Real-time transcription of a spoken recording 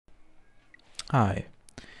Hi,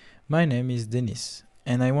 my name is Denis,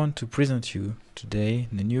 and I want to present you today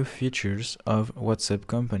the new features of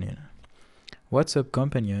WhatsUpCompanion.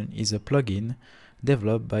 WhatsUpCompanion is a plugin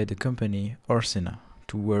developed by the company Orsenna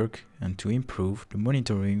to work and to improve the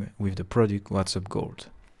monitoring with the product WhatsUpGold.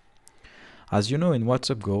 As you know, in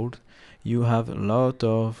WhatsUpGold, you have a lot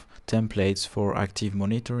of templates for active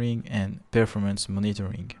monitoring and performance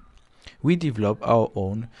monitoring. We develop our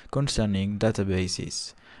own concerning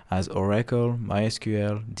databases as Oracle,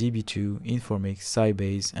 MySQL, DB2, Informix,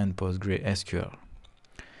 Sybase, and PostgreSQL.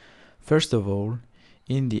 First of all,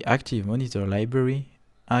 in the Active Monitor library,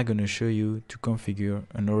 I'm going to show you to configure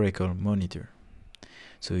an Oracle monitor.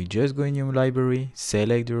 So you just go in your library,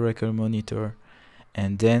 select the Oracle monitor,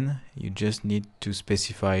 and then you just need to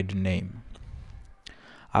specify the name.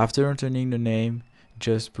 After entering the name,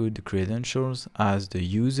 just put the credentials as the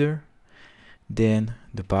user, then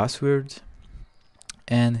the password,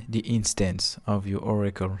 and the instance of your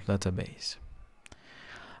Oracle database.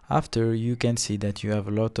 After, you can see that you have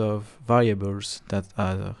a lot of variables that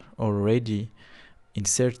are already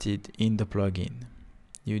inserted in the plugin.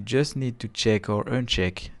 You just need to check or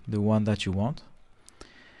uncheck the one that you want,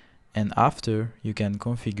 and after you can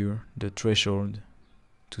configure the threshold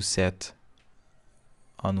to set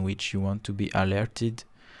on which you want to be alerted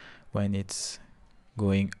when it's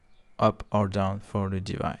going up or down for the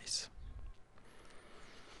device.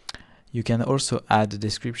 You can also add the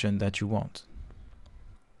description that you want.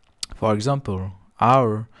 For example,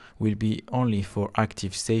 hour will be only for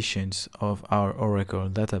active stations of our Oracle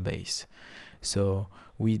database. So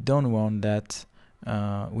we don't want that.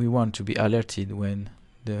 We want to be alerted when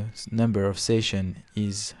the number of sessions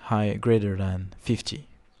is greater than 50.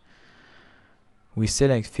 We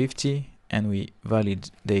select 50 and we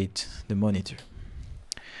validate the monitor.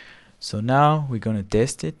 So now we're going to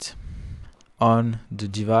test it on the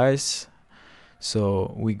device.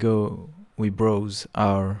 So we browse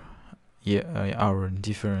our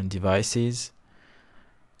different devices,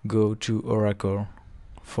 go to Oracle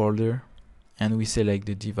folder, and we select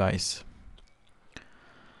the device.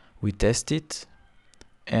 We test it,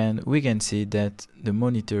 and we can see that the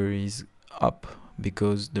monitor is up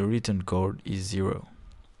because the return code is 0.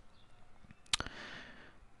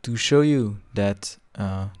 To show you that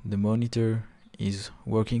the monitor is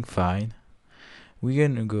working fine, we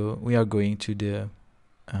are going to the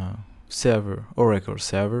server, Oracle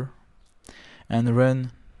server, and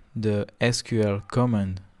run the SQL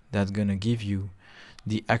command that's gonna give you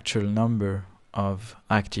the actual number of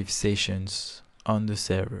active sessions on the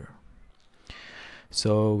server.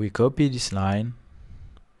 So we copy this line,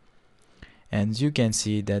 and you can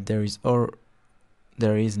see that there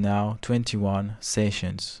is now 21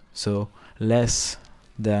 sessions, so less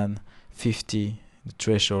than 50, the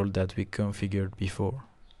threshold that we configured before.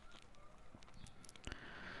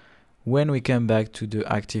 When we come back to the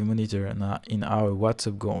active monitor in our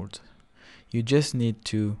WhatsUpGold, you just need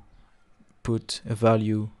to put a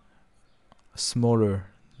value smaller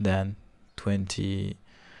than 22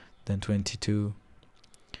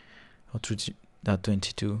 or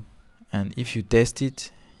 22, and if you test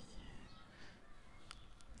it,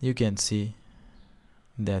 you can see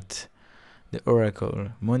that the Oracle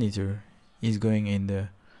monitor is going in the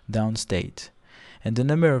down state, and the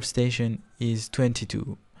number of stations is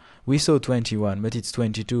 22. We saw 21, but it's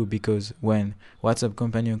 22 because when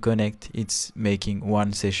WhatsUpCompanion connect, it's making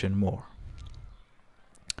one session more.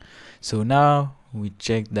 So now we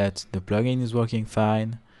check that the plugin is working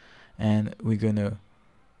fine, and we're gonna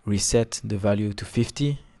reset the value to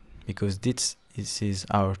 50 because this is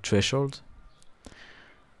our threshold,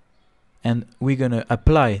 and we're gonna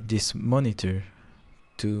apply this monitor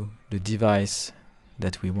to the device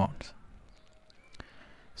that we want.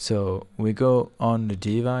 So we go on the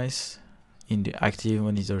device in the active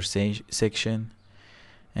monitor section,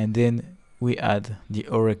 and then we add the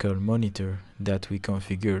Oracle monitor that we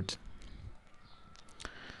configured.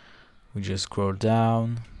 We just scroll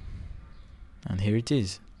down, and here it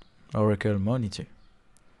is, Oracle monitor.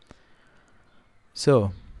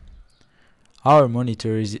 So our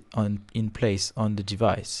monitor is in place on the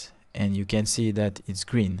device, and you can see that it's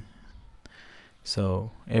green.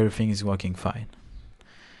 So everything is working fine.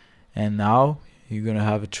 And now you're going to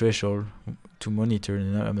have a threshold to monitor the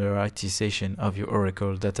number of active sessions of your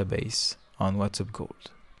Oracle database on WhatsUpGold.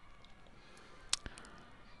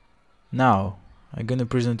 Now I'm going to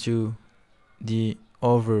present you the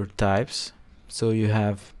other types. So you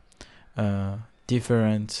have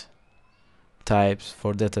different types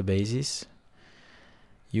for databases.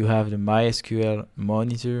 You have the MySQL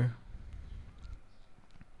monitor,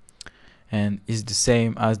 and is the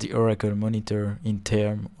same as the Oracle monitor in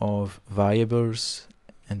terms of variables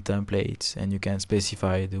and templates, and you can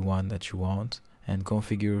specify the one that you want and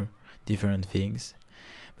configure different things.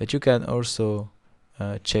 But you can also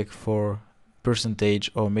check for percentage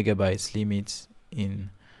or megabytes limits in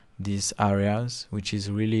these areas, which is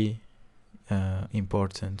really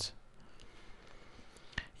important.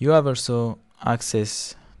 You have also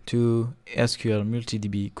access to SQL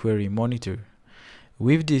MultiDB Query Monitor.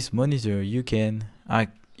 With this monitor, you can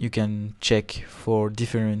check for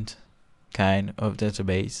different kind of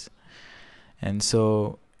database, and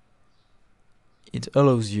so it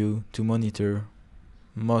allows you to monitor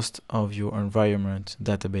most of your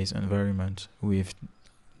database environment with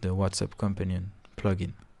the WhatsUpCompanion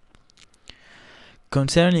plugin.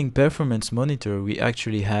 Concerning performance monitor, we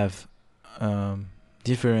actually have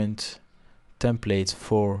different templates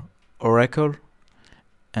for Oracle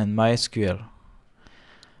and MySQL,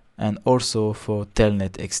 and also for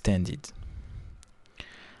Telnet Extended.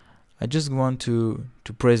 I just want to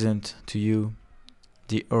present to you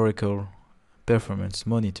the Oracle Performance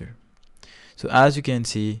Monitor. So as you can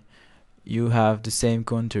see, you have the same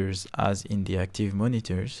counters as in the active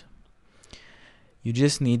monitors. You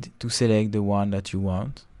just need to select the one that you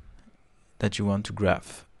want to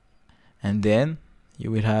graph, and then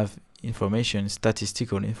you will have information,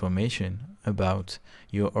 statistical information about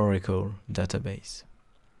your Oracle database.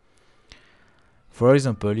 For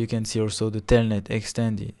example, you can see also the Telnet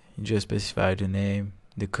Extended. You just specify the name,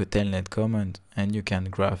 the telnet command, and you can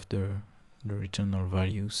graph the returnal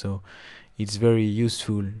value. So it's very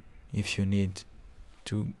useful if you need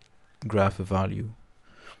to graph a value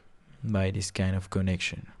by this kind of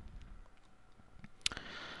connection.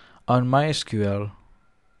 On MySQL,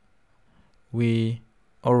 we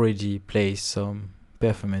already placed some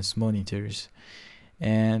performance monitors,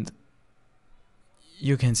 and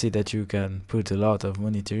you can see that you can put a lot of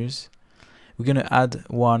monitors. We're gonna add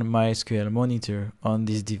one MySQL monitor on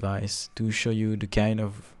this device to show you the kind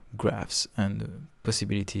of graphs and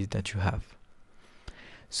possibilities that you have.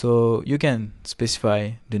 So you can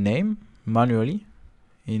specify the name manually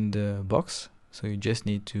in the box, so you just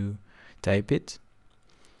need to type it.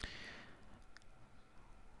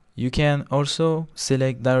 You can also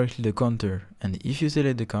select directly the counter, and if you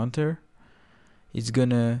select the counter, it's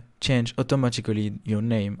gonna change automatically your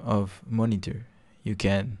name of monitor. You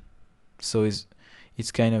can, so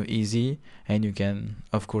it's kind of easy, and you can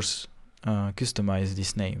of course customize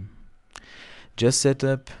this name. Just set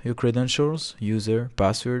up your credentials, user,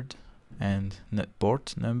 password, and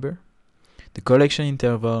port number, the collection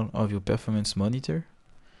interval of your performance monitor,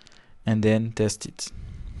 and then test it.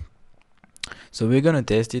 So we're gonna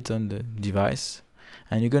test it on the device,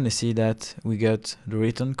 and you're gonna see that we got the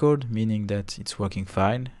return code, meaning that it's working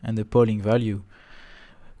fine, and the polling value,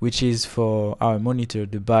 which is for our monitor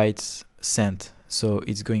the bytes sent. So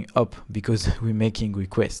it's going up because we're making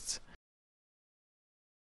requests.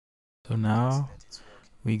 So now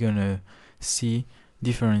we're gonna see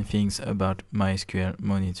different things about MySQL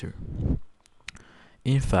monitor.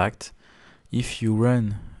 In fact, if you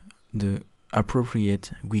run the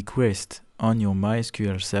appropriate request on your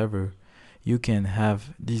MySQL server, you can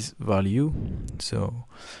have this value. So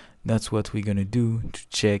that's what we're gonna do to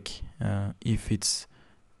check if it's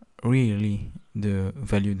really the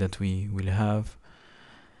value that we will have.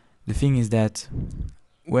 The thing is that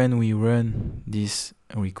when we run this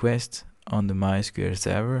request on the MySQL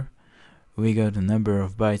server, we got a number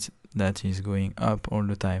of bytes that is going up all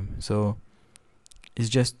the time. So it's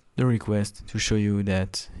just the request to show you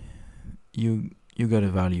that you got a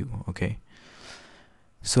value, okay?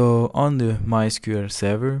 So on the MySQL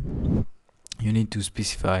server, you need to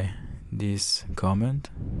specify this command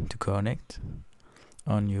to connect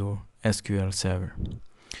on your SQL server.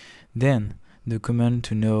 Then the command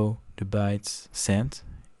to know the bytes sent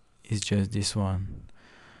is just this one,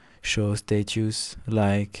 show status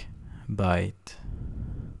like byte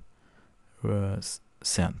was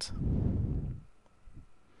sent.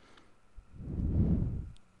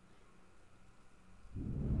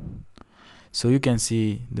 So you can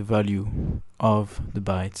see the value of the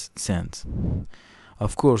bytes sent.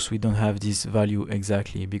 Of course, we don't have this value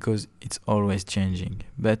exactly because it's always changing,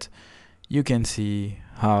 but you can see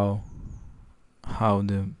how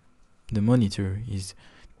the monitor is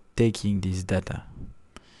taking this data.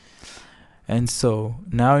 And so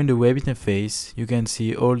now in the web interface, you can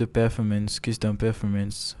see all the performance, custom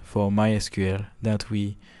performance for MySQL that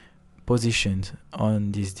we positioned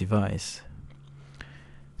on this device.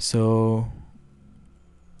 So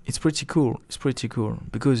it's pretty cool. It's pretty cool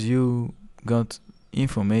because you got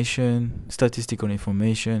information, statistical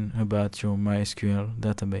information about your MySQL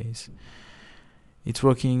database. It's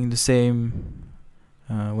working the same.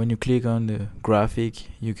 When you click on the graphic,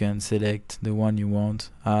 you can select the one you want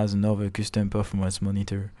as another custom performance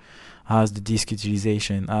monitor, as the disk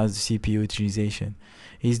utilization, as the CPU utilization.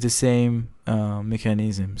 It's the same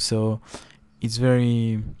mechanism, so it's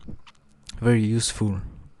very useful.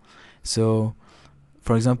 So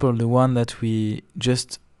for example, the one that we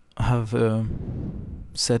just have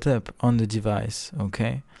set up on the device,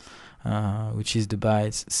 okay, which is the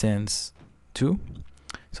bytes sense 2.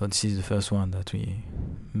 So this is the first one that we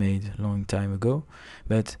made a long time ago,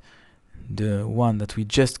 but the one that we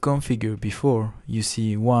just configured before, you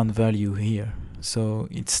see one value here, so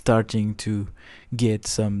it's starting to get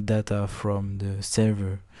some data from the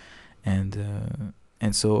server, and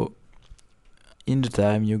so in the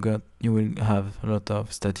time you will have a lot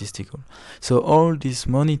of statistical. So all these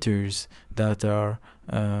monitors that are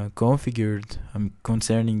configured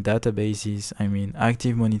concerning databases, I mean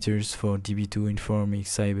active monitors for DB2, Informix,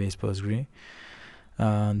 Sybase, Postgre,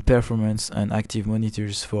 and performance and active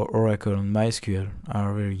monitors for Oracle and MySQL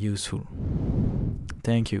are very useful.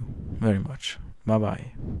 Thank you very much. Bye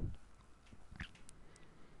bye.